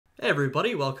Hey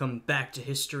everybody, welcome back to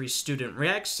History Student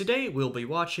Reacts. Today we'll be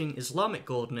watching Islamic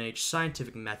Golden Age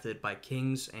Scientific Method by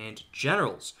Kings and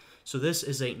Generals. So this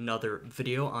is another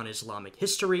video on Islamic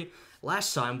history.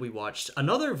 Last time we watched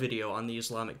another video on the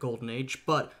Islamic Golden Age,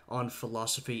 but on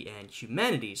philosophy and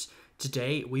humanities.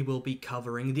 Today we will be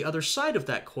covering the other side of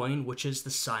that coin, which is the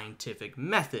scientific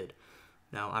method.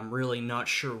 Now, I'm really not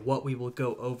sure what we will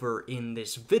go over in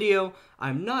this video.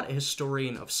 I'm not a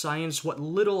historian of science. What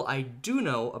little I do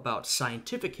know about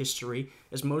scientific history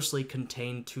is mostly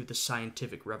contained to the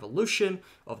scientific revolution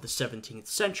of the 17th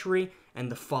century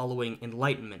and the following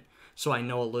Enlightenment. So I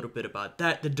know a little bit about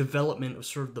that, the development of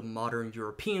sort of the modern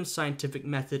European scientific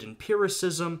method,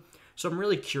 empiricism. So I'm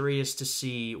really curious to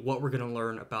see what we're going to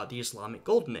learn about the Islamic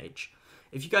Golden Age.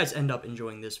 If you guys end up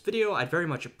enjoying this video, I'd very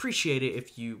much appreciate it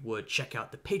if you would check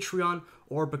out the Patreon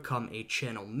or become a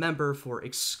channel member for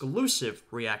exclusive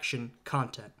reaction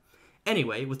content.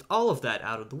 Anyway, with all of that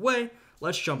out of the way,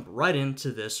 let's jump right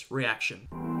into this reaction.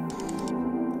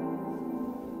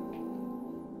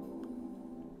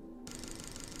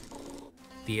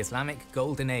 The Islamic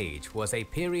Golden Age was a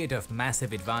period of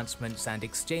massive advancements and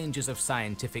exchanges of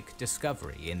scientific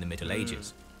discovery in the Middle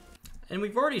Ages. And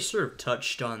we've already sort of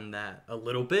touched on that a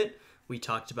little bit. We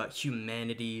talked about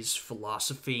humanities,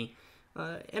 philosophy,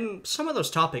 and some of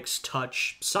those topics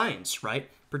touch science, right?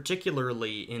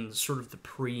 Particularly in sort of the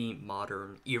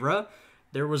pre-modern era,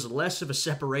 there was less of a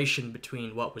separation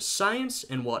between what was science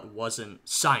and what wasn't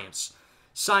science.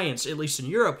 Science, at least in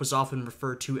Europe, was often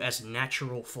referred to as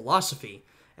natural philosophy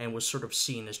and was sort of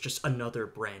seen as just another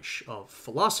branch of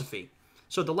philosophy.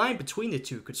 So the line between the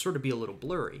two could sort of be a little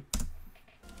blurry.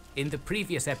 In the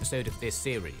previous episode of this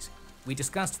series, we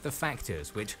discussed the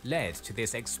factors which led to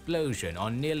this explosion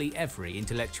on nearly every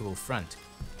intellectual front,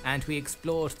 and we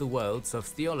explored the worlds of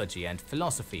theology and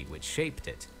philosophy which shaped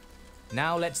it.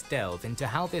 Now let's delve into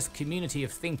how this community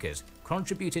of thinkers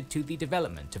contributed to the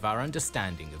development of our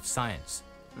understanding of science.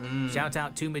 Shout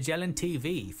out to Magellan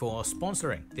TV for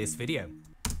sponsoring this video.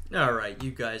 Alright,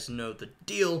 you guys know the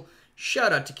deal.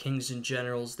 Shout out to Kings and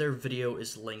Generals. Their video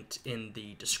is linked in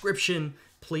the description.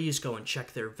 Please go and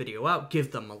check their video out,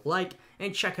 give them a like,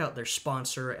 and check out their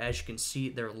sponsor. As you can see,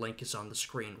 their link is on the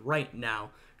screen right now.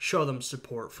 Show them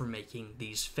support for making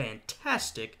these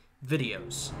fantastic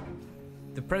videos.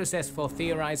 The process for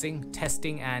theorizing,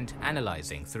 testing, and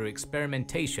analyzing through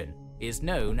experimentation is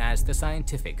known as the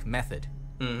scientific method.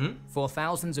 For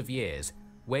thousands of years,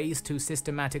 ways to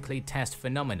systematically test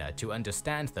phenomena to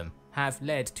understand them have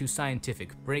led to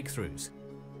scientific breakthroughs.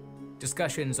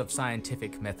 Discussions of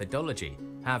scientific methodology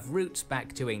have roots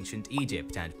back to ancient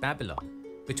Egypt and Babylon,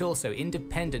 but also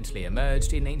independently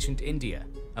emerged in ancient India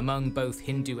among both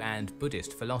Hindu and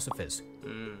Buddhist philosophers.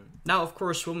 Now, of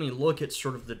course, when we look at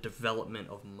sort of the development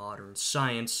of modern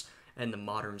science and the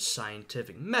modern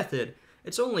scientific method,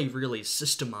 it's only really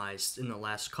systemized in the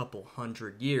last couple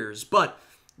hundred years, but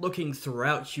looking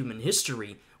throughout human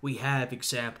history, we have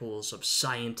examples of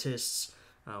scientists.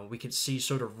 We could see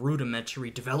sort of rudimentary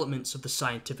developments of the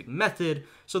scientific method,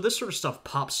 so this sort of stuff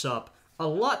pops up a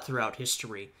lot throughout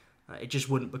history. It just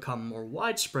wouldn't become more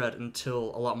widespread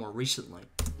until a lot more recently.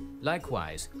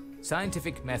 Likewise,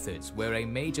 scientific methods were a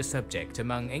major subject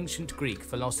among ancient Greek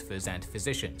philosophers and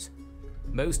physicians.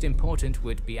 Most important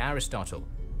would be Aristotle,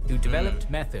 who developed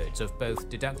methods of both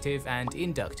deductive and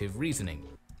inductive reasoning.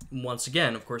 Once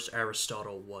again, of course,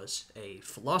 Aristotle was a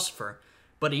philosopher,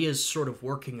 but he is sort of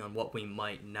working on what we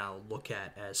might now look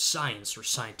at as science or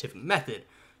scientific method.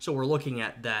 So we're looking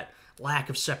at that lack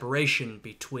of separation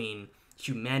between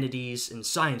humanities and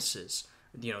sciences.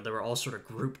 You know, they were all sort of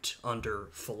grouped under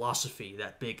philosophy,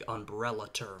 that big umbrella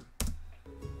term.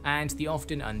 And the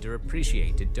often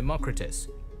underappreciated Democritus,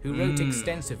 who wrote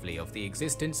extensively of the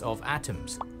existence of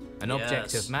atoms, an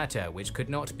object of matter which could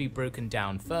not be broken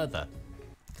down further.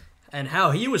 And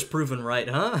how he was proven right,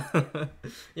 huh?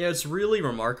 Yeah, it's really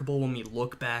remarkable when we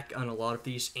look back on a lot of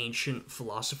these ancient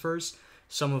philosophers,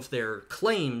 some of their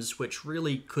claims which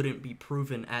really couldn't be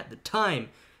proven at the time,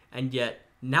 and yet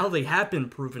now they have been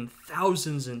proven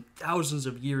thousands and thousands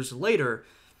of years later.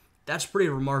 That's pretty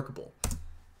remarkable.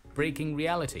 Breaking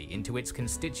reality into its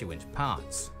constituent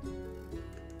parts.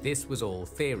 This was all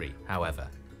theory, however,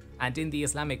 and in the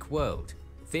Islamic world,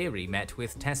 theory met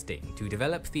with testing to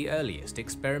develop the earliest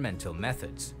experimental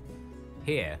methods.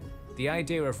 Here, the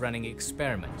idea of running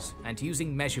experiments and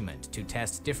using measurement to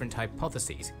test different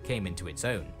hypotheses came into its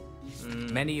own.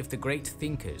 Many of the great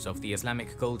thinkers of the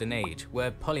Islamic Golden Age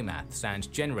were polymaths and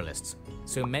generalists,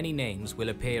 so many names will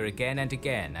appear again and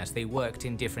again as they worked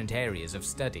in different areas of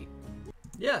study.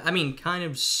 Yeah, I mean, kind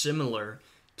of similar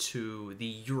to the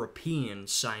European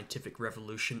scientific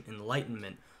revolution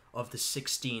Enlightenment. of the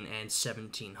 16 and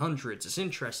 1700s is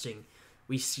interesting.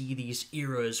 We see these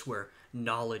eras where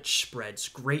knowledge spreads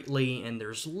greatly and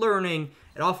there's learning.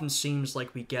 It often seems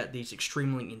like we get these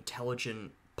extremely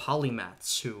intelligent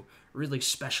polymaths who really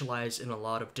specialize in a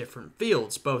lot of different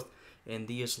fields, both in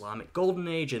the Islamic Golden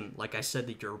Age and, like I said,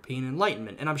 the European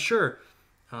Enlightenment. And I'm sure,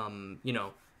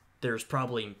 there's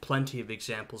probably plenty of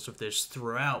examples of this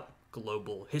throughout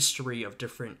global history of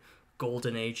different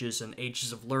golden ages and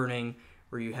ages of learning,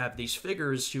 where you have these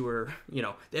figures who are,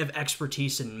 they have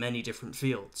expertise in many different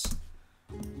fields.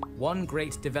 One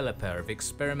great developer of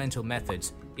experimental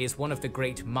methods is one of the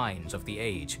great minds of the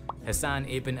age, Hassan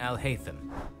ibn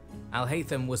al-Haytham.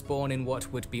 Al-Haytham was born in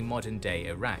what would be modern-day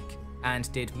Iraq,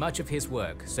 and did much of his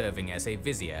work serving as a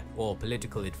vizier or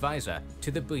political advisor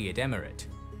to the Buyid Emirate.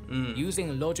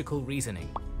 Using logical reasoning,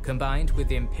 combined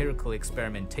with empirical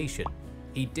experimentation,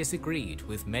 he disagreed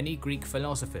with many Greek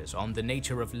philosophers on the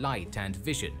nature of light and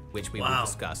vision, which we will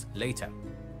discuss later.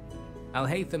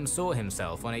 Al-Haytham saw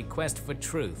himself on a quest for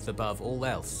truth above all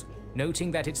else,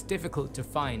 noting that it's difficult to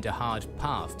find a hard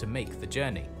path to make the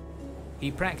journey.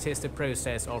 He practiced a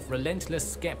process of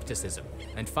relentless skepticism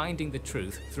and finding the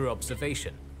truth through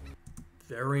observation.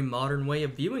 Very modern way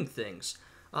of viewing things.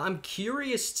 I'm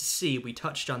curious to see, we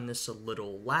touched on this a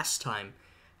little last time,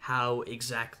 how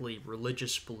exactly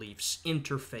religious beliefs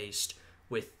interfaced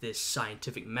with this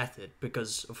scientific method,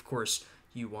 because of course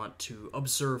you want to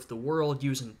observe the world,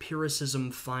 use empiricism,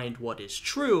 find what is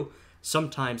true.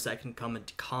 Sometimes that can come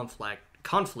into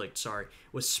conflict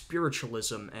with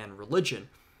spiritualism and religion.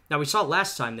 Now, we saw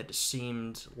last time that it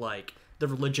seemed like the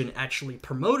religion actually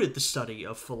promoted the study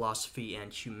of philosophy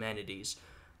and humanities.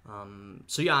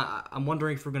 So yeah, I'm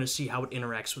wondering if we're going to see how it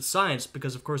interacts with science,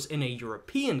 because of course in a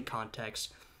European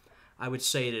context, I would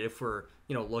say that if we're,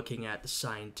 looking at the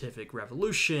scientific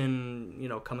revolution,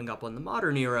 coming up on the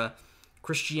modern era,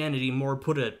 Christianity more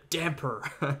put a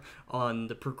damper on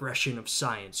the progression of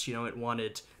science. It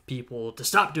wanted people to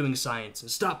stop doing science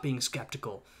and stop being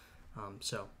skeptical.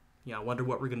 So yeah, I wonder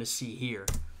what we're going to see here.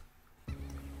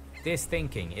 This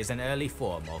thinking is an early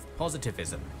form of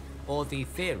positivism, or the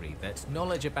theory that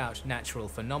knowledge about natural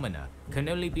phenomena can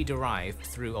only be derived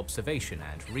through observation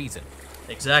and reason.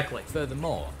 Exactly.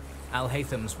 Furthermore,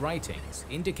 Al-Haytham's writings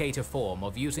indicate a form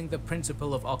of using the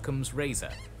principle of Occam's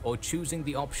razor, or choosing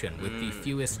the option with the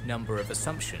fewest number of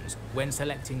assumptions when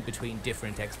selecting between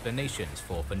different explanations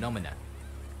for phenomena.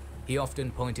 He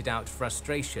often pointed out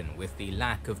frustration with the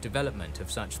lack of development of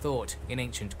such thought in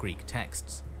ancient Greek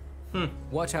texts.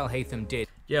 What Al-Haytham did...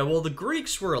 Yeah, well, the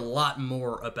Greeks were a lot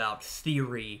more about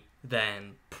theory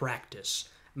than practice.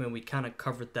 I mean, we kind of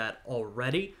covered that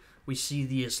already. We see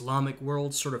the Islamic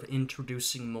world sort of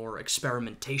introducing more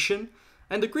experimentation,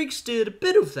 and the Greeks did a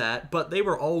bit of that, but they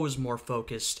were always more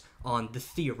focused on the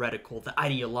theoretical, the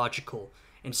ideological,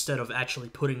 instead of actually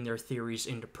putting their theories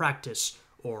into practice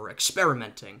or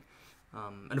experimenting.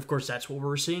 And of course, that's what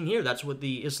we're seeing here. That's what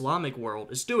the Islamic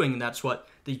world is doing, and that's what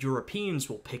the Europeans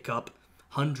will pick up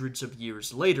hundreds of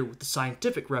years later with the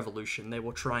scientific revolution. They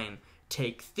will try and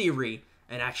take theory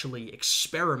and actually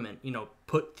experiment,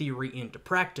 put theory into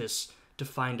practice to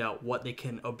find out what they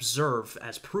can observe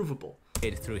as provable.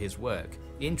 Through his work,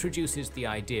 introduces the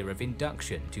idea of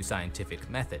induction to scientific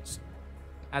methods.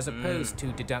 As opposed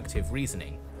to deductive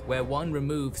reasoning, where one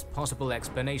removes possible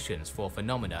explanations for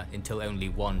phenomena until only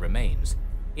one remains,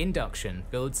 induction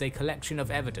builds a collection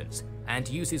of evidence and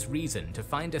uses reason to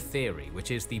find a theory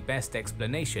which is the best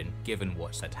explanation given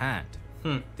what's at hand.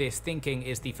 This thinking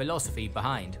is the philosophy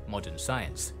behind modern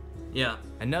science. Yeah.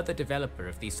 Another developer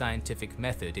of the scientific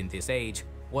method in this age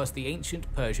was the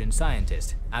ancient Persian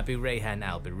scientist Abu Rayhan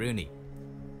al-Biruni.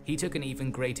 He took an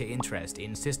even greater interest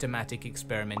in systematic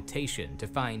experimentation to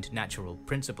find natural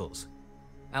principles.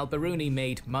 Al-Biruni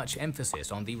made much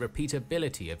emphasis on the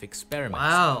repeatability of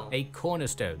experiments, a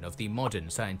cornerstone of the modern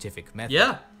scientific method.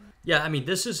 Yeah, I mean,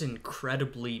 this is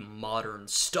incredibly modern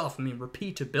stuff. I mean,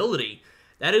 repeatability,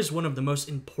 that is one of the most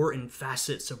important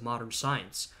facets of modern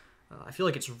science. I feel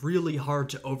like it's really hard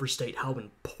to overstate how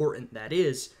important that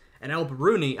is. And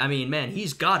Al-Biruni, I mean, man,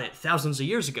 he's got it thousands of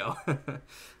years ago.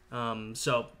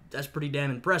 So that's pretty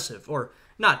damn impressive. Or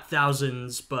not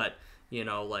thousands, but,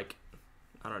 like,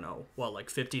 I don't know, like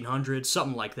 1500,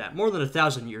 something like that. More than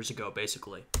 1,000 years ago,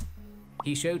 basically.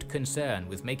 He showed concern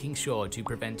with making sure to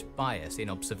prevent bias in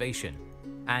observation,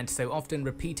 and so often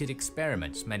repeated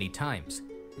experiments many times.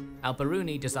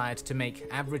 Al-Biruni desired to make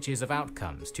averages of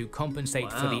outcomes to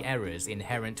compensate for the errors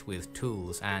inherent with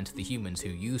tools and the humans who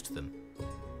used them.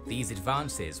 These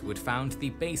advances would found the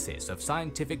basis of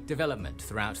scientific development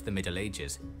throughout the Middle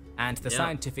Ages, and the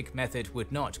scientific method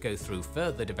would not go through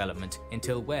further development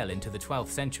until well into the 12th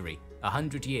century,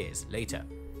 100 years later.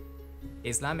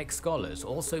 Islamic scholars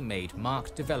also made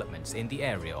marked developments in the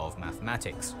area of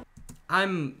mathematics.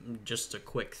 Just a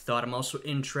quick thought, I'm also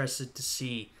interested to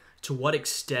see to what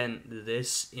extent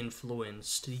this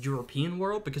influenced the European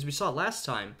world, because we saw last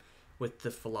time with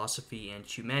the philosophy and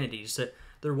humanities that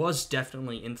there was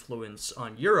definitely influence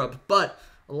on Europe, but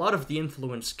a lot of the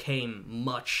influence came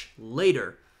much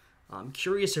later. I'm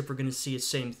curious if we're going to see the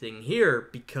same thing here,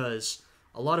 because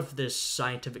a lot of this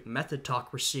scientific method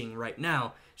talk we're seeing right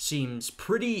now seems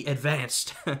pretty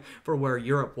advanced for where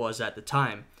Europe was at the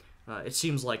time. It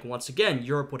seems like, once again,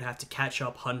 Europe would have to catch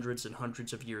up hundreds and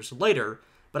hundreds of years later,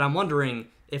 but I'm wondering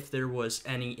if there was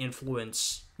any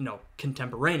influence,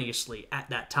 contemporaneously at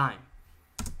that time.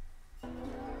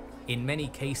 In many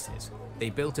cases, they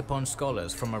built upon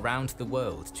scholars from around the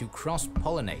world to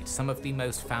cross-pollinate some of the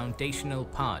most foundational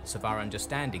parts of our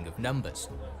understanding of numbers.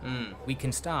 We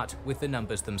can start with the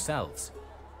numbers themselves.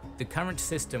 The current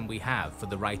system we have for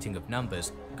the writing of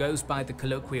numbers goes by the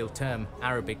colloquial term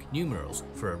Arabic numerals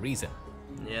for a reason.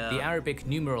 The Arabic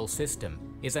numeral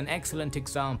system is an excellent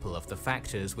example of the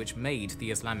factors which made the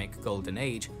Islamic Golden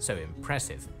Age so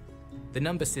impressive. The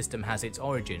number system has its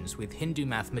origins with Hindu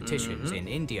mathematicians in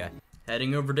India.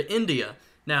 Heading over to India.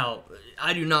 Now,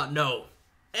 I do not know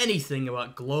anything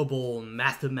about global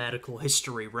mathematical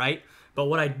history, right? But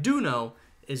what I do know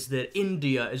is that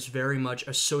India is very much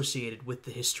associated with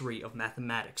the history of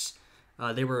mathematics.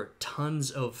 There were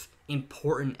tons of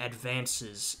important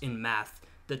advances in math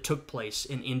that took place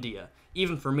in India.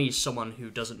 Even for me, someone who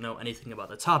doesn't know anything about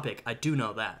the topic, I do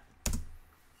know that.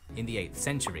 In the 8th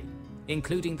century,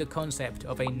 including the concept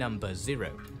of a number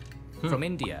 0. From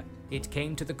India, it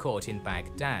came to the court in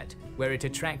Baghdad, where it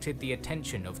attracted the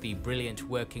attention of the brilliant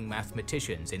working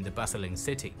mathematicians in the bustling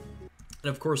city. And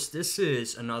of course, this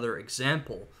is another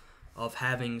example of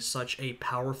having such a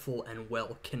powerful and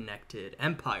well-connected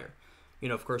empire.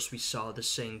 Of course, we saw the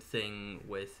same thing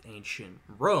with ancient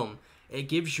Rome. It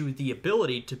gives you the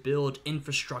ability to build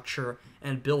infrastructure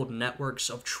and build networks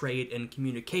of trade and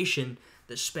communication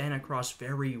that span across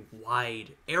very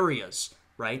wide areas,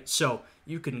 right? So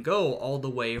you can go all the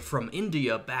way from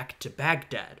India back to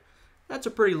Baghdad. That's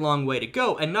a pretty long way to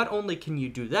go, and not only can you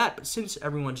do that, but since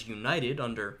everyone's united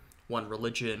under one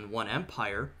religion, one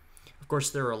empire, of course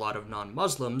there are a lot of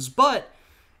non-Muslims, but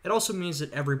it also means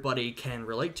that everybody can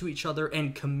relate to each other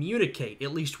and communicate,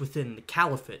 at least within the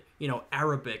caliphate.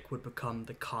 Arabic would become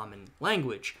the common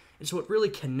language, and so it really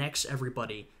connects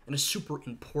everybody in a super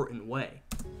important way.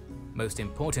 Most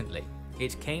importantly,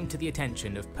 it came to the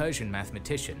attention of Persian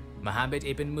mathematician Muhammad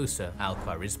ibn Musa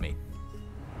al-Khwarizmi.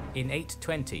 In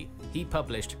 820, he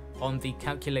published On the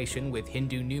Calculation with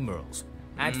Hindu Numerals,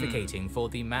 advocating for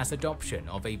the mass adoption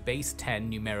of a base 10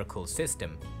 numerical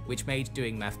system, which made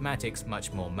doing mathematics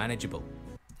much more manageable.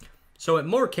 So it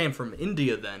more came from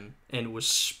India then, and was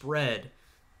spread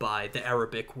by the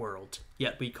Arabic world,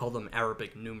 yet we call them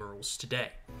Arabic numerals today.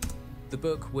 The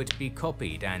book would be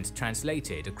copied and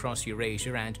translated across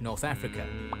Eurasia and North Africa.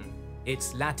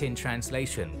 Its Latin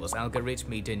translation was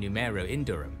Algorithmi de Numero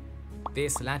Indorum.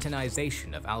 This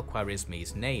Latinization of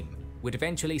al-Khwarizmi's name would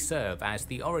eventually serve as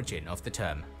the origin of the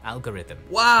term algorithm.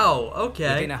 Wow,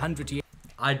 okay. Within 100 years.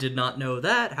 I did not know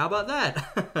that. How about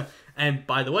that? And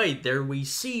by the way, there we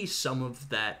see some of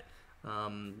that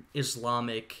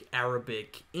Islamic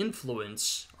Arabic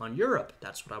influence on Europe.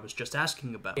 That's what I was just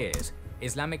asking about.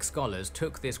 Islamic scholars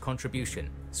took this contribution,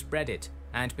 spread it,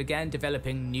 and began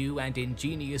developing new and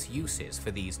ingenious uses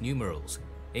for these numerals,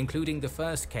 including the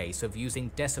first case of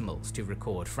using decimals to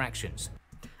record fractions.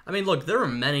 I mean, look, there are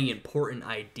many important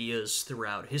ideas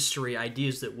throughout history,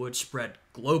 ideas that would spread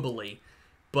globally,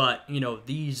 but,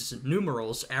 these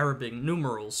numerals, Arabic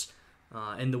numerals,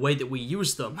 and the way that we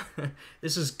use them,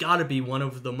 this has got to be one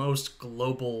of the most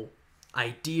global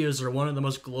ideas or one of the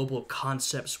most global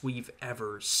concepts we've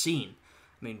ever seen.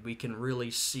 I mean, we can really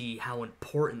see how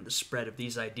important the spread of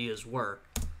these ideas were.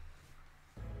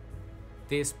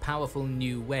 This powerful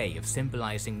new way of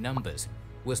symbolizing numbers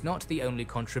was not the only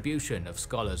contribution of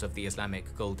scholars of the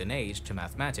Islamic Golden Age to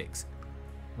mathematics.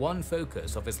 One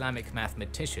focus of Islamic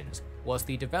mathematicians was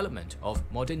the development of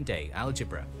modern-day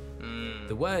algebra.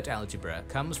 The word algebra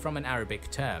comes from an Arabic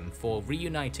term for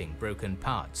reuniting broken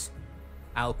parts.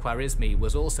 Al-Khwarizmi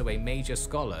was also a major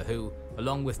scholar who,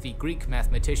 along with the Greek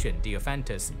mathematician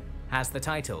Diophantus, has the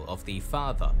title of the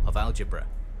father of algebra.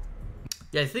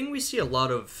 Yeah, I think we see a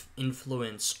lot of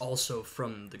influence also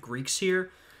from the Greeks here.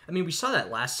 I mean, we saw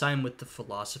that last time with the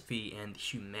philosophy and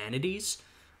humanities.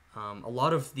 A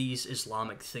lot of these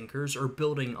Islamic thinkers are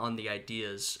building on the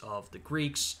ideas of the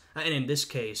Greeks, and in this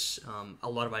case, a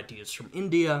lot of ideas from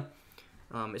India.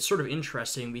 It's sort of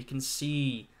interesting. We can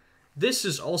see this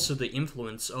is also the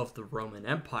influence of the Roman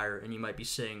Empire, and you might be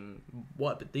saying,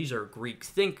 what, but these are Greek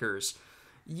thinkers.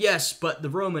 Yes, but the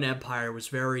Roman Empire was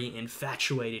very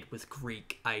infatuated with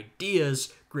Greek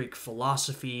ideas, Greek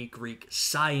philosophy, Greek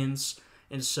science,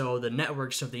 and so the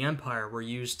networks of the empire were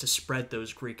used to spread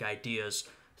those Greek ideas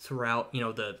throughout,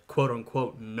 the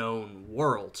quote-unquote known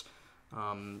world.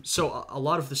 So a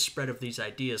lot of the spread of these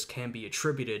ideas can be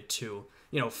attributed to,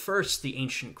 first the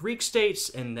ancient Greek states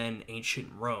and then ancient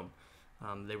Rome.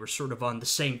 They were sort of on the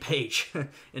same page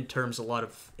in terms of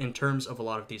a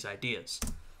lot of these ideas.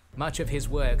 Much of his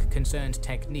work concerned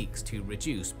techniques to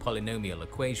reduce polynomial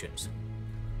equations.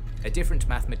 A different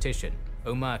mathematician,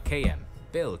 Omar Khayyam,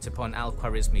 built upon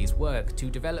al-Khwarizmi's work to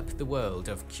develop the world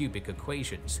of cubic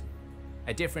equations.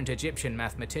 A different Egyptian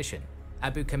mathematician,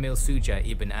 Abu Kamil Suja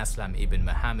ibn Aslam ibn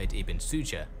Muhammad ibn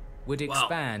Suja, would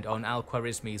expand on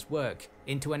al-Khwarizmi's work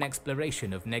into an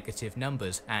exploration of negative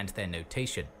numbers and their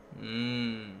notation.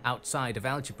 Outside of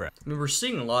algebra. I mean, we're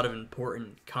seeing a lot of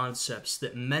important concepts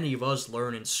that many of us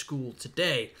learn in school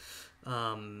today,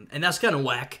 and that's kind of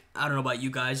whack. I don't know about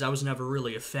you guys, I was never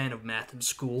really a fan of math in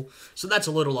school, so that's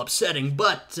a little upsetting,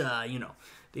 but,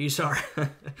 these are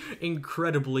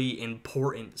incredibly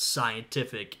important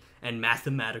scientific and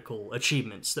mathematical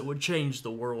achievements that would change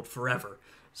the world forever,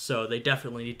 so they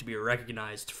definitely need to be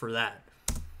recognized for that.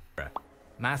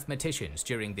 Mathematicians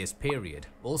during this period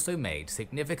also made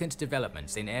significant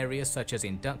developments in areas such as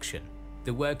induction,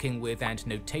 the working with and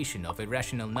notation of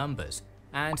irrational numbers,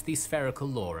 and the spherical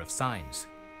law of signs.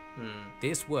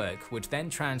 This work would then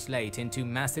translate into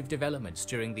massive developments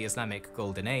during the Islamic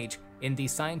Golden Age in the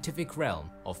scientific realm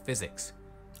of physics.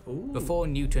 Before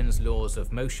Newton's laws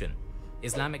of motion,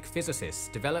 Islamic physicists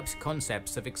developed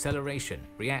concepts of acceleration,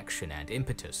 reaction, and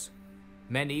impetus.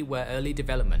 Many were early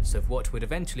developments of what would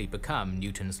eventually become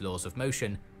Newton's laws of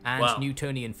motion and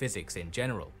Newtonian physics in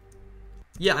general.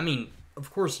 Yeah, I mean,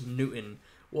 of course Newton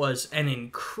was an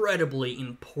incredibly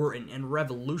important and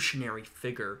revolutionary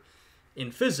figure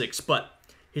in physics, but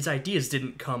his ideas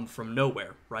didn't come from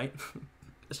nowhere, right?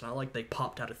 It's not like they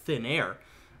popped out of thin air.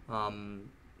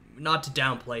 Not to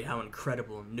downplay how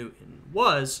incredible Newton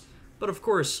was, but of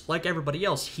course, like everybody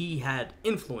else, he had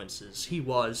influences. He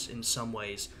was, in some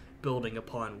ways, building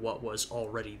upon what was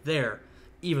already there,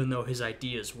 even though his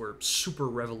ideas were super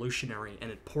revolutionary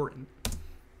and important.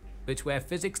 But where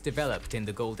physics developed in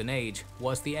the Golden Age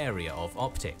was the area of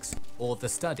optics, or the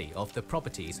study of the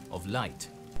properties of light.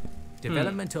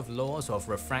 Development of laws of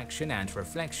refraction and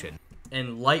reflection.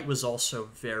 And light was also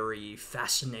very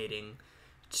fascinating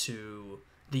to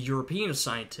the European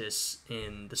scientists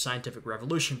in the scientific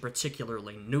revolution,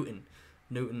 particularly Newton.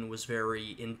 Newton was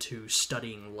very into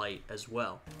studying light as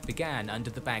well. Began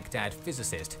under the Baghdad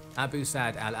physicist Abu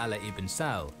Sa'd al-Ala ibn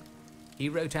Sal. He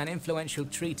wrote an influential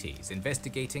treatise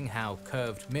investigating how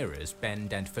curved mirrors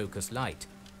bend and focus light,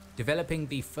 developing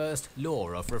the first law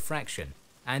of refraction,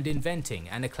 and inventing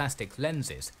anaclastic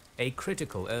lenses, a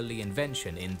critical early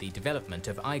invention in the development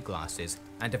of eyeglasses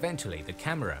and eventually the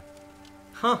camera.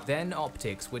 Then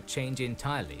optics would change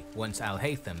entirely once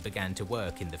Al-Haytham began to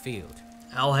work in the field.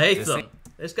 Al-Haytham!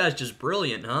 This guy's just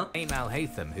brilliant, huh? Same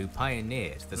Al-Haytham who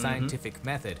pioneered the scientific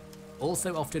method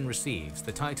also often receives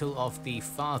the title of the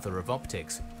father of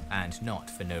optics, and not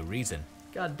for no reason.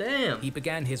 God damn! He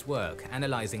began his work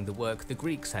analyzing the work the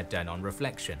Greeks had done on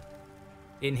reflection.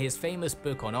 In his famous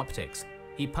book on optics,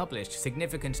 he published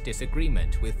significant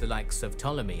disagreement with the likes of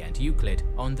Ptolemy and Euclid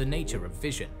on the nature of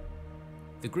vision.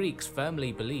 The Greeks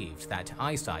firmly believed that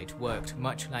eyesight worked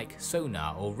much like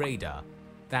sonar or radar,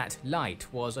 that light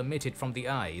was emitted from the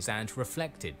eyes and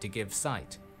reflected to give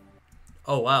sight.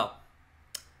 Oh wow.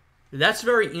 That's a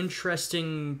very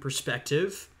interesting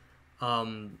perspective.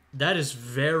 That is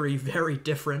very, very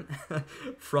different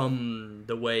from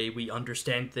the way we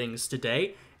understand things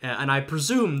today. And I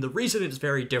presume the reason it's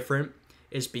very different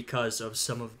is because of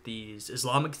some of these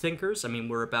Islamic thinkers. I mean,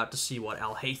 we're about to see what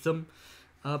Al-Haytham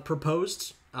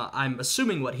proposed. I'm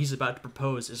assuming what he's about to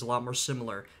propose is a lot more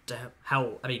similar to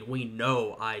how, we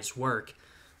know eyes work.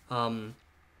 But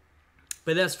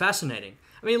that's fascinating.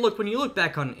 I mean, look, when you look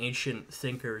back on ancient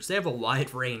thinkers, they have a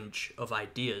wide range of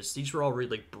ideas. These were all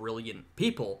really brilliant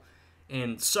people,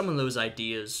 and some of those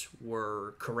ideas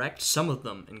were correct, some of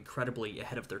them incredibly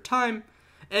ahead of their time,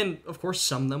 and, of course,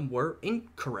 some of them were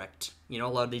incorrect. A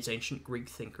lot of these ancient Greek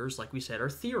thinkers, like we said, are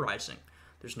theorizing.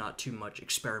 There's not too much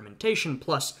experimentation,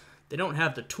 plus they don't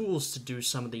have the tools to do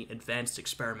some of the advanced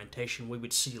experimentation we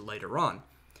would see later on.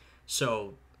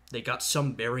 So they got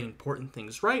some very important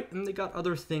things right, and they got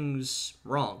other things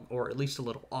wrong, or at least a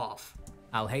little off.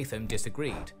 Al-Haytham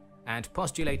disagreed, and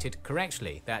postulated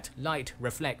correctly that light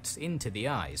reflects into the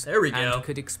eyes There we go. and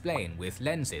could explain with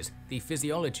lenses the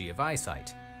physiology of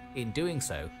eyesight, in doing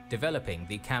so developing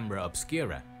the camera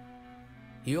obscura.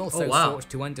 He also sought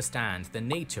to understand the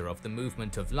nature of the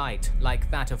movement of light like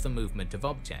that of the movement of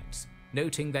objects,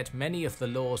 noting that many of the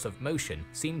laws of motion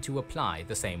seem to apply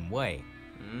the same way.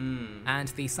 And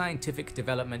the scientific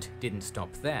development didn't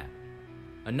stop there.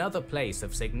 Another place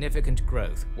of significant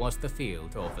growth was the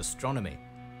field of astronomy.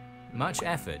 Much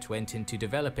effort went into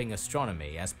developing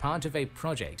astronomy as part of a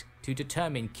project to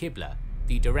determine Qibla,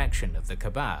 the direction of the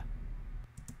Kaaba.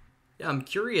 I'm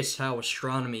curious how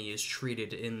astronomy is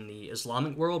treated in the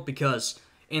Islamic world, because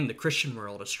in the Christian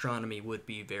world, astronomy would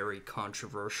be very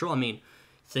controversial. I mean,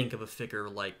 think of a figure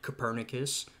like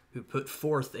Copernicus, who put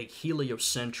forth a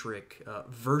heliocentric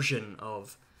version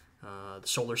of the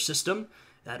solar system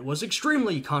that was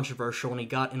extremely controversial, and he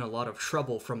got in a lot of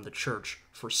trouble from the church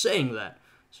for saying that.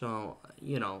 So,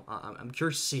 you know, I'm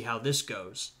curious to see how this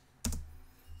goes.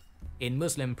 In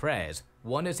Muslim prayers,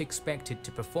 one is expected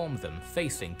to perform them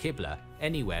facing Qibla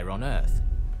anywhere on earth.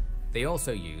 They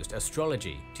also used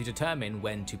astrology to determine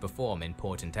when to perform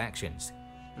important actions.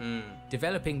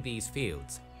 Developing these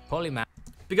fields, polymath...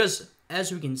 Because,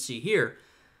 as we can see here,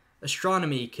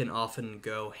 astronomy can often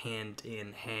go hand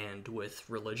in hand with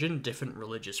religion, different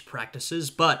religious practices,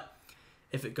 but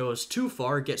if it goes too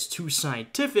far, gets too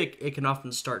scientific, it can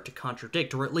often start to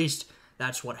contradict, or at least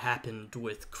that's what happened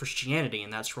with Christianity,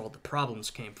 and that's where all the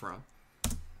problems came from.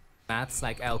 Maths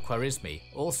like Al-Khwarizmi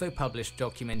also published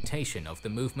documentation of the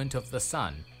movement of the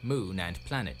sun, moon, and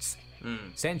planets.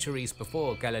 Centuries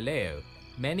before Galileo,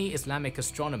 many Islamic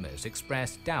astronomers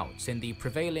expressed doubts in the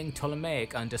prevailing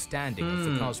Ptolemaic understanding of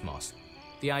the cosmos,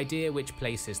 the idea which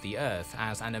places the Earth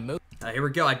as an here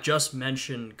we go. I just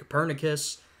mentioned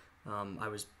Copernicus. I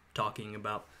was talking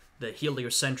about the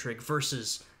heliocentric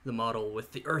versus the model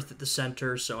with the Earth at the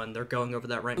center, and they're going over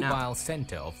that right now. Mobile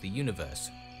center of the universe.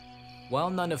 While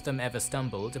none of them ever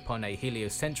stumbled upon a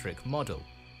heliocentric model,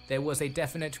 there was a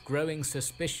definite growing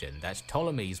suspicion that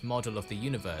Ptolemy's model of the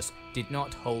universe did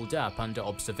not hold up under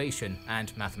observation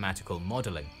and mathematical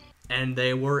modeling. And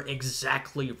they were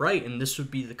exactly right, and this would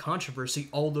be the controversy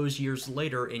all those years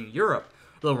later in Europe,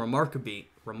 though remarkably,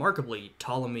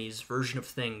 Ptolemy's version of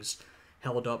things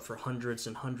held up for hundreds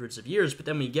and hundreds of years. But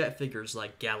then we get figures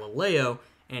like Galileo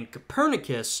and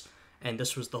Copernicus, and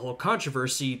this was the whole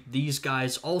controversy. These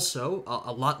guys also,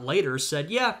 a lot later,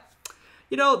 said, yeah,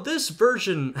 you know, this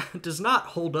version does not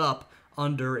hold up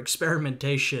under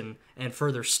experimentation and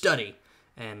further study.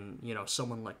 And, you know,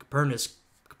 someone like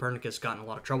Copernicus got in a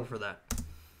lot of trouble for that.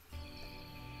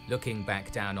 Looking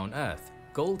back down on Earth,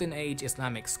 Golden Age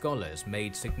Islamic scholars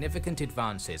made significant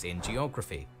advances in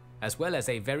geography, as well as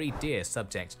a very dear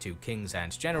subject to kings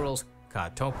and generals,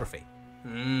 cartography.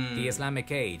 The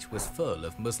Islamic Age was full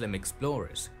of Muslim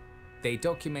explorers. They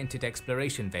documented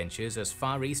exploration ventures as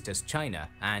far east as China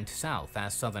and south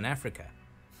as southern Africa.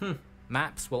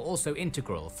 Maps were also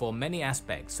integral for many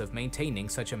aspects of maintaining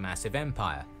such a massive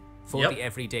empire, for the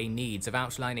everyday needs of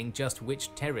outlining just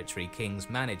which territory kings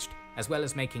managed, as well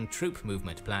as making troop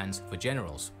movement plans for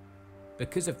generals.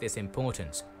 Because of this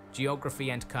importance, geography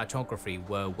and cartography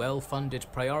were well-funded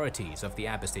priorities of the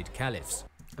Abbasid caliphs.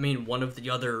 I mean, one of the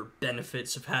other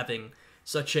benefits of having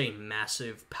such a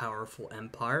massive, powerful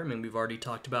empire, I mean, we've already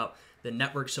talked about the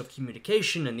networks of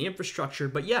communication and the infrastructure,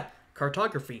 but yeah,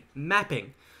 cartography,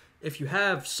 mapping. If you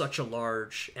have such a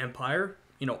large empire,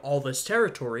 you know, all this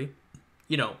territory,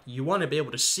 you know, you want to be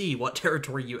able to see what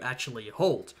territory you actually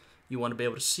hold. You want to be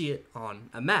able to see it on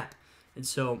a map. And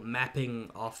so mapping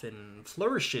often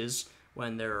flourishes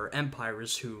when there are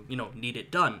empires who, you know, need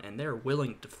it done, and they're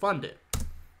willing to fund it.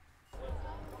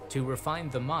 To refine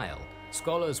the mile,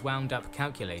 scholars wound up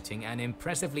calculating an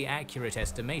impressively accurate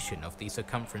estimation of the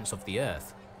circumference of the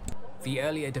Earth. The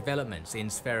earlier developments in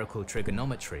spherical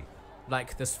trigonometry,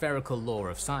 like the spherical law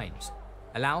of sines,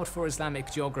 allowed for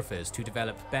Islamic geographers to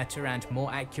develop better and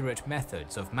more accurate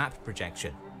methods of map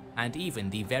projection, and even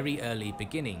the very early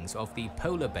beginnings of the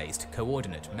polar-based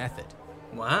coordinate method.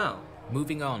 Wow.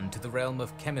 Moving on to the realm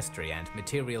of chemistry and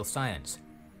material science,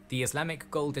 the Islamic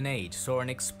Golden Age saw an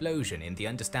explosion in the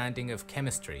understanding of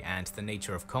chemistry and the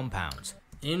nature of compounds.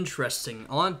 Interesting.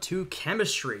 On to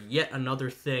chemistry, yet another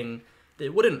thing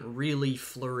that wouldn't really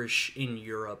flourish in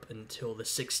Europe until the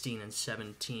 16 and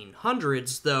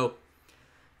 1700s, though,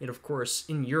 and of course,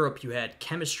 in Europe you had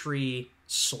chemistry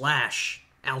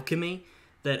 / alchemy,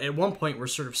 that at one point were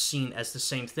sort of seen as the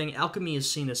same thing. Alchemy is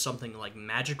seen as something like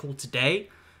magical today,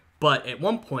 But at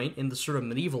one point in the sort of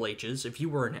medieval ages, if you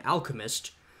were an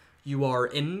alchemist, you are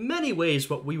in many ways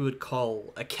what we would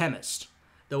call a chemist,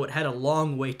 though it had a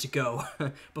long way to go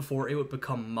before it would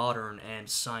become modern and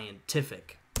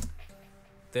scientific.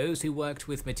 Those who worked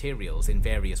with materials in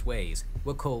various ways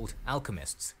were called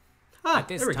alchemists. At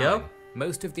this there we time, go.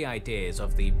 most of the ideas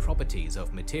of the properties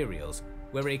of materials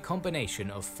were a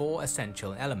combination of 4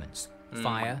 essential elements: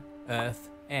 fire, earth,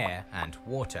 air, and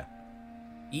water.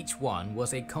 Each one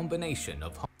was a combination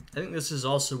of I think this is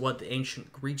also what the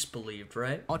ancient Greeks believed,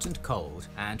 right? hot and cold,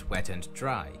 and wet and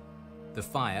dry. The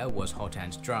fire was hot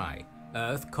and dry,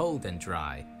 earth cold and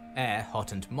dry, air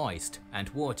hot and moist, and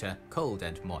water cold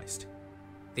and moist.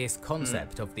 This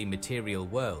concept of the material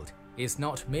world is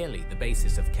not merely the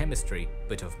basis of chemistry,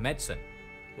 but of medicine.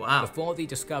 Wow. Before the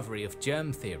discovery of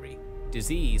germ theory,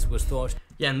 disease was thought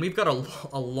Yeah, and we've got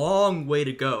a long way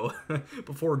to go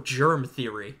before germ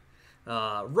theory.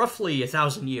 Roughly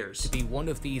 1,000 years. to be one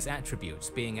of these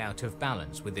attributes being out of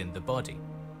balance within the body.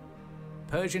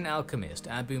 Persian alchemist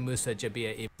Abu Musa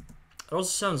Jabir ibn It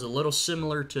also sounds a little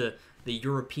similar to the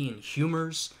European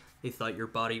humors. They thought your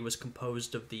body was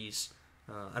composed of these,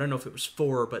 I don't know if it was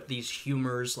 4, but these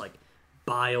humors like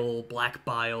bile, black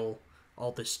bile,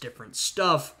 all this different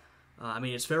stuff. I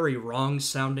mean, it's very wrong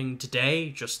sounding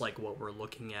today, just like what we're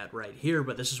looking at right here,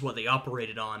 but this is what they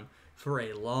operated on for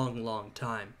a long, long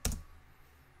time.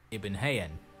 Ibn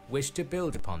Hayyan wished to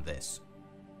build upon this.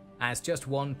 As just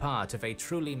one part of a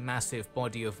truly massive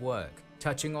body of work,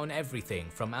 touching on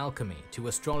everything from alchemy to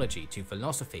astrology to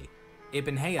philosophy,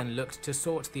 Ibn Hayyan looked to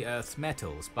sort the Earth's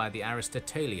metals by the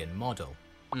Aristotelian model.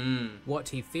 What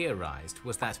he theorized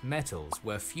was that metals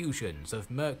were fusions of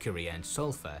mercury and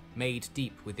sulfur made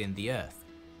deep within the Earth.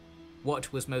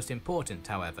 What was most important,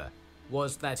 however,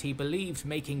 was that he believed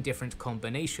making different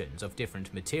combinations of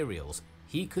different materials,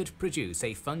 he could produce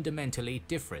a fundamentally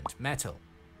different metal.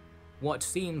 What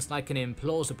seems like an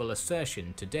implausible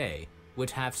assertion today would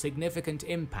have significant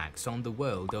impacts on the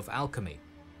world of alchemy.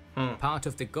 Part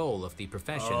of the goal of the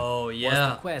profession was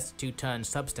the quest to turn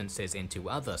substances into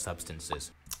other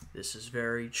substances. This is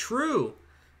very true.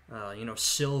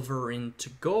 Silver into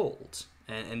gold.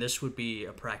 And this would be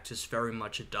a practice very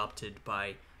much adopted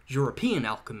by European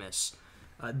alchemists.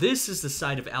 This is the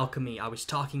side of alchemy I was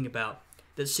talking about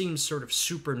that seems sort of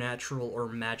supernatural or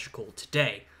magical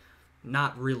today.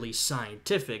 Not really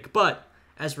scientific, but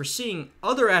as we're seeing,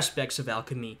 other aspects of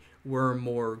alchemy were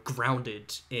more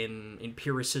grounded in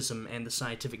empiricism and the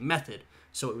scientific method,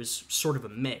 so it was sort of a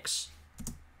mix.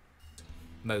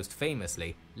 Most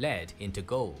famously, lead into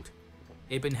gold.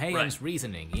 Ibn Hayyan's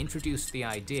reasoning introduced the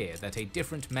idea that a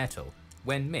different metal,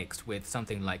 when mixed with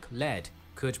something like lead,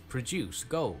 could produce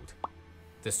gold.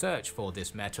 The search for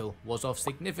this metal was of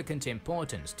significant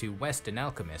importance to Western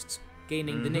alchemists,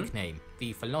 gaining the nickname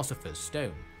the Philosopher's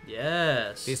Stone.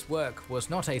 Yes. This work was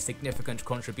not a significant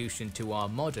contribution to our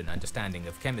modern understanding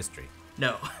of chemistry.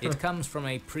 No. It comes from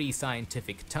a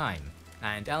pre-scientific time,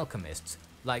 and alchemists,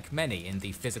 like many in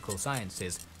the physical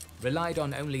sciences, relied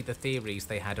on only the theories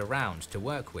they had around to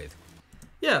work with.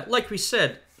 Yeah, like we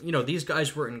said, these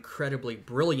guys were incredibly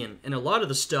brilliant, and a lot of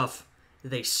the stuff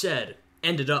they said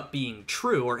ended up being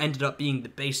true, or ended up being the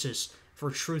basis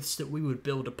for truths that we would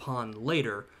build upon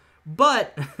later.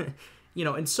 But,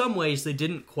 in some ways they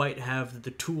didn't quite have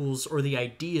the tools or the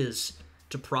ideas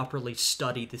to properly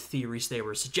study the theories they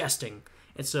were suggesting.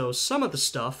 And so some of the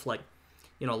stuff, like,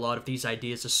 a lot of these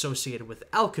ideas associated with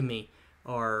alchemy,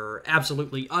 are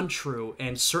absolutely untrue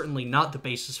and certainly not the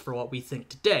basis for what we think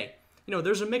today.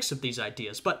 There's a mix of these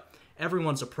ideas, but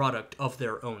everyone's a product of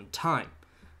their own time.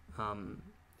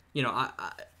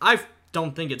 I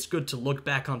don't think it's good to look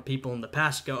back on people in the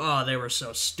past and go, oh, they were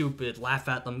so stupid, laugh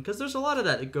at them, because there's a lot of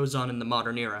that goes on in the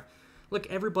modern era. Look,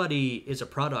 everybody is a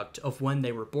product of when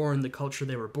they were born, the culture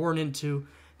they were born into,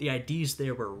 the ideas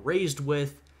they were raised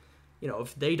with.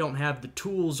 If they don't have the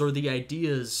tools or the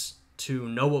ideas to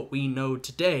know what we know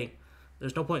today,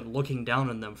 there's no point looking down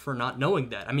on them for not knowing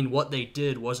that. I mean, what they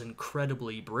did was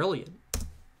incredibly brilliant.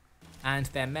 And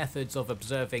their methods of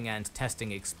observing and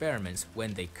testing experiments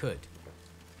when they could.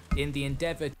 In the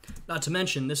endeavor... Not to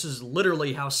mention, this is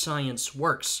literally how science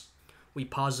works. We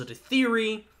posit a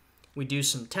theory, we do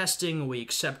some testing, we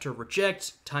accept or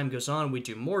reject, time goes on, we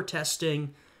do more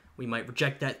testing, we might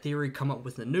reject that theory, come up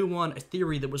with a new one. A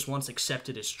theory that was once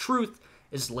accepted as truth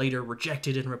is later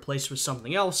rejected and replaced with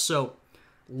something else, so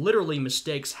literally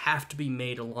mistakes have to be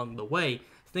made along the way.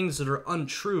 Things that are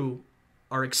untrue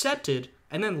are accepted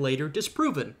and then later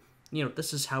disproven.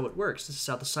 This is how it works. This is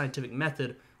how the scientific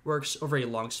method works over a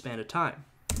long span of time.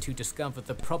 To discover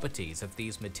the properties of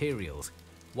these materials,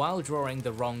 while drawing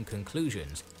the wrong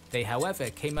conclusions, They, however,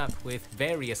 came up with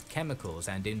various chemicals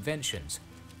and inventions.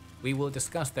 We will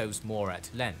discuss those more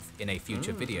at length in a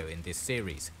future video in this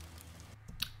series.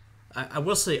 I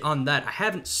will say on that, I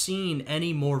haven't seen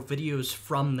any more videos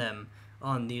from them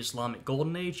on the Islamic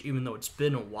Golden Age, even though it's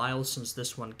been a while since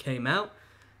this one came out.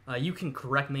 You can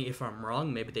correct me if I'm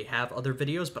wrong, maybe they have other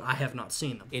videos, but I have not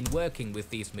seen them. In working with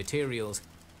these materials,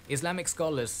 Islamic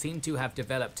scholars seem to have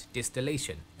developed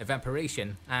distillation,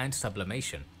 evaporation, and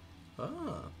sublimation. Our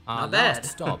not bad.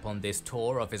 last stop on this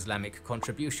tour of Islamic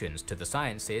contributions to the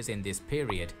sciences in this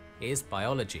period is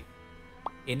biology.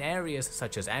 In areas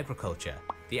such as agriculture,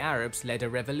 the Arabs led a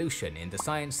revolution in the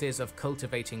sciences of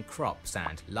cultivating crops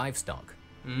and livestock.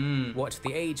 What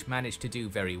the age managed to do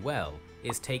very well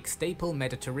is take staple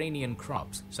Mediterranean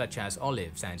crops such as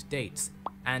olives and dates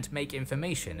and make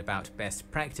information about best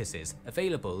practices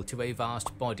available to a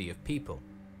vast body of people.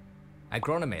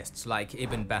 Agronomists like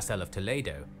Ibn Basal of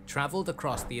Toledo traveled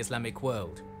across the Islamic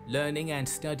world, learning and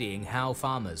studying how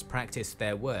farmers practiced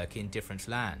their work in different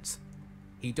lands.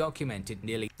 He documented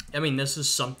nearly... this is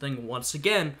something, once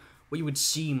again, we would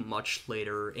see much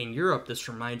later in Europe. This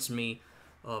reminds me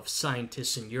of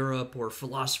scientists in Europe or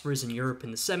philosophers in Europe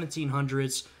in the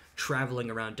 1700s, traveling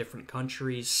around different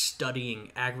countries,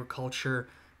 studying agriculture,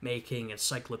 making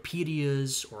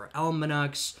encyclopedias or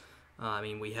almanacs.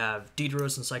 We have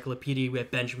Diderot's encyclopedia, we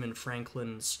have Benjamin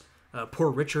Franklin's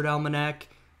Poor Richard Almanac,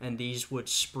 and these would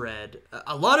spread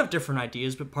a lot of different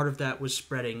ideas, but part of that was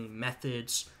spreading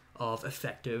methods of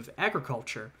effective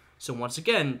agriculture. So once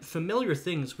again, familiar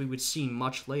things we would see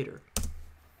much later.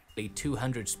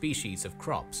 200 species of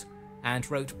crops, and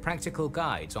wrote practical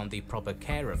guides on the proper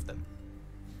care of them.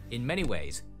 In many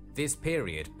ways, this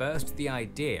period birthed the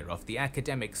idea of the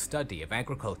academic study of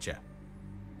agriculture.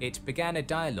 It began a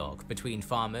dialogue between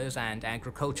farmers and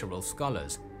agricultural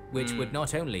scholars, which would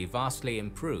not only vastly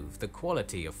improve the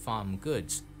quality of farm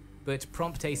goods, but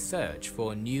prompt a search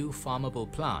for new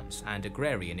farmable plants and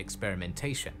agrarian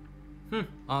experimentation.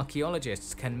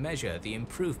 Archaeologists can measure the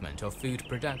improvement of food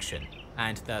production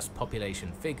and thus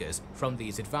population figures from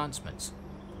these advancements.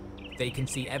 They can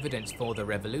see evidence for the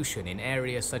revolution in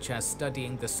areas such as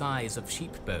studying the size of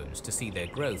sheep bones to see their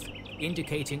growth,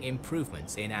 indicating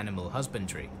improvements in animal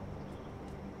husbandry.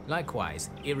 Likewise,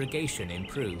 irrigation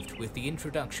improved with the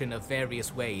introduction of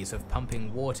various ways of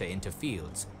pumping water into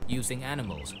fields, using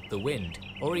animals, the wind,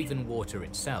 or even water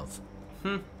itself.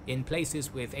 In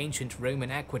places with ancient Roman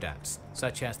aqueducts,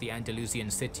 such as the Andalusian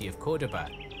city of Cordoba,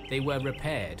 they were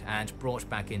repaired and brought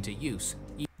back into use.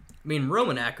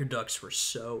 Roman aqueducts were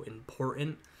so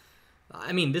important.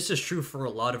 This is true for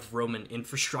a lot of Roman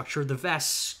infrastructure. The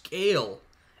vast scale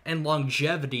and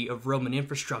longevity of Roman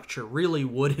infrastructure really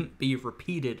wouldn't be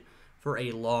repeated for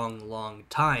a long, long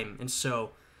time. And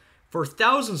so, for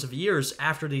thousands of years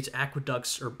after these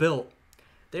aqueducts are built,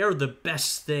 they are the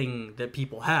best thing that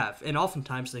people have, and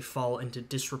oftentimes they fall into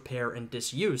disrepair and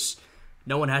disuse.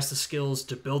 No one has the skills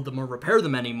to build them or repair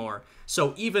them anymore.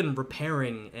 So even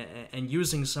repairing and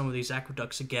using some of these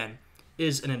aqueducts again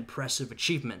is an impressive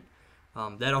achievement.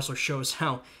 That also shows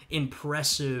how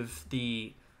impressive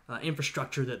the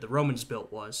infrastructure that the Romans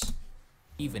built was.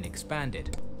 Even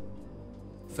expanded.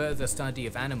 Further study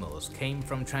of animals came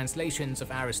from translations of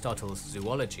Aristotle's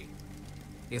zoology.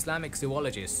 Islamic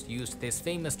zoologists used this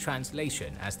famous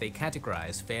translation as they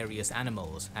categorized various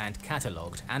animals and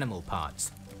catalogued animal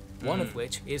parts, one of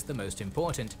which is the most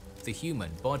important, the human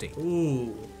body.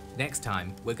 Next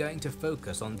time, we're going to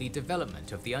focus on the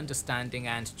development of the understanding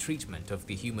and treatment of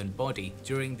the human body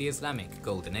during the Islamic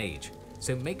Golden Age,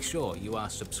 so make sure you are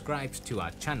subscribed to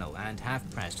our channel and have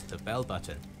pressed the bell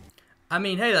button.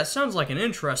 Hey, that sounds like an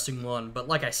interesting one, but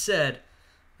like I said,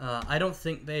 I don't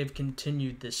think they've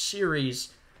continued this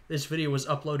series. This video was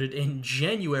uploaded in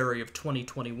January of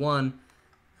 2021.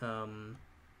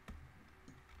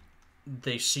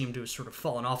 They seem to have sort of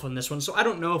fallen off on this one, so I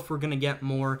don't know if we're going to get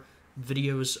more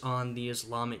videos on the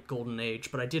Islamic Golden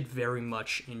Age, but I did very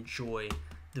much enjoy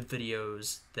the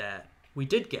videos that we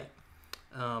did get.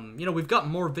 We've got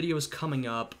more videos coming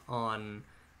up on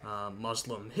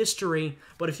Muslim history,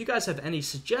 but if you guys have any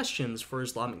suggestions for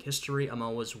Islamic history, I'm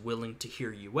always willing to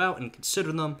hear you out and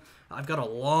consider them. I've got a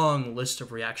long list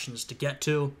of reactions to get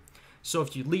to, so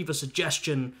if you leave a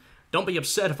suggestion, don't be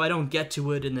upset if I don't get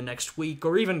to it in the next week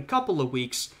or even couple of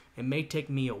weeks. It may take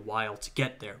me a while to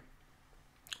get there.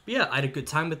 But yeah, I had a good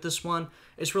time with this one.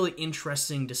 It's really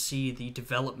interesting to see the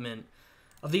development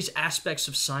of these aspects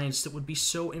of science that would be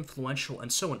so influential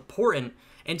and so important,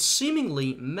 and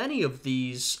seemingly many of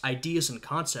these ideas and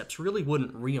concepts really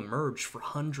wouldn't re-emerge for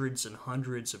hundreds and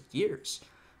hundreds of years.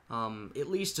 At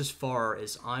least as far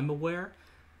as I'm aware.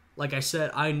 Like I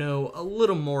said, I know a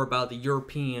little more about the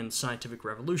European scientific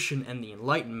revolution and the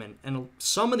Enlightenment, and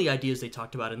some of the ideas they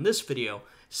talked about in this video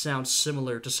sound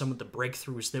similar to some of the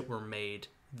breakthroughs that were made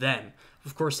then.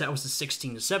 Of course, that was the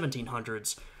 16 to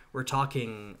 1700s. We're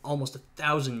talking almost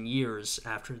 1,000 years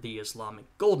after the Islamic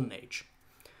Golden Age.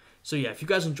 So yeah, if you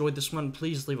guys enjoyed this one,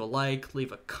 please leave a like,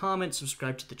 leave a comment,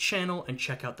 subscribe to the channel, and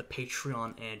check out the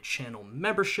Patreon and channel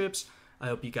memberships. I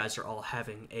hope you guys are all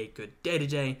having a good day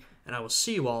today, and I will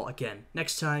see you all again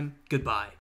next time. Goodbye.